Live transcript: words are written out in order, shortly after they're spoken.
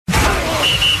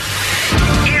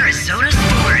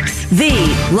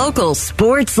the local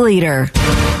sports leader.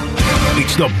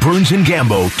 It's the Burns and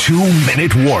Gambo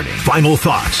 2-minute warning. Final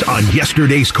thoughts on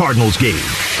yesterday's Cardinals game.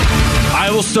 I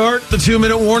will start the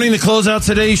 2-minute warning to close out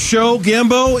today's show.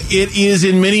 Gambo, it is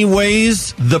in many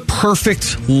ways the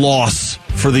perfect loss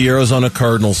for the Arizona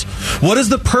Cardinals. What does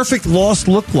the perfect loss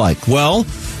look like? Well,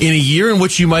 in a year in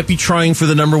which you might be trying for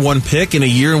the number one pick, in a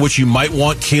year in which you might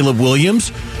want Caleb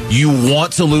Williams, you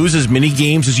want to lose as many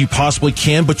games as you possibly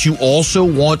can, but you also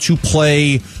want to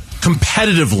play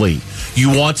competitively.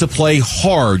 You want to play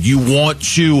hard. You want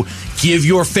to give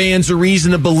your fans a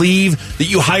reason to believe that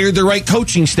you hired the right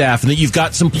coaching staff and that you've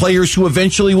got some players who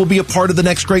eventually will be a part of the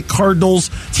next great Cardinals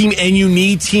team, and you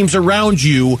need teams around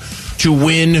you to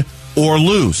win or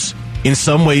lose. In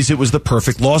some ways, it was the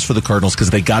perfect loss for the Cardinals because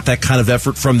they got that kind of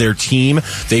effort from their team.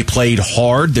 They played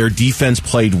hard. Their defense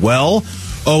played well.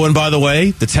 Oh, and by the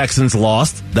way, the Texans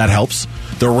lost. That helps.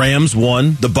 The Rams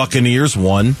won. The Buccaneers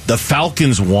won. The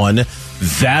Falcons won.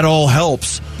 That all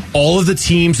helps. All of the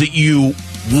teams that you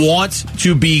want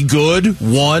to be good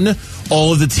won.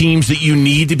 All of the teams that you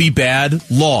need to be bad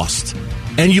lost.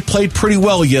 And you played pretty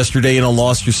well yesterday in a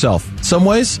loss yourself. In some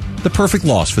ways, the perfect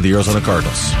loss for the Arizona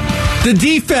Cardinals. The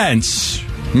defense.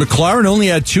 McLaurin only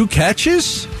had 2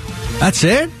 catches. That's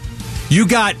it. You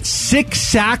got 6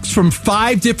 sacks from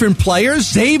 5 different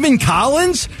players. Zaven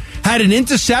Collins had an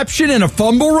interception and a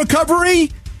fumble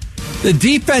recovery. The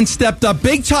defense stepped up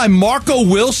big time. Marco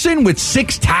Wilson with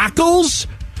 6 tackles.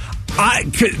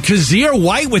 Kazir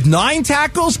White with 9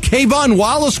 tackles. Kayvon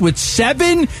Wallace with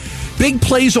 7. Big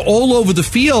plays all over the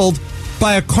field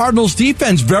by a Cardinals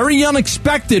defense. Very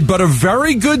unexpected, but a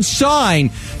very good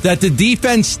sign that the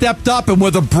defense stepped up and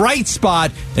were the bright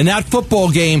spot in that football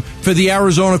game for the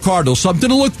Arizona Cardinals. Something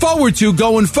to look forward to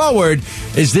going forward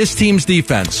is this team's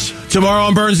defense. Tomorrow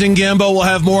on Burns and Gambo, we'll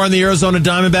have more on the Arizona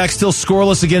Diamondbacks, still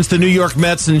scoreless against the New York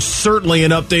Mets, and certainly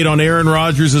an update on Aaron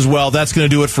Rodgers as well. That's going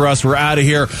to do it for us. We're out of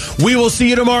here. We will see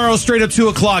you tomorrow straight at 2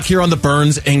 o'clock here on the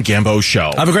Burns and Gambo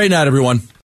Show. Have a great night, everyone.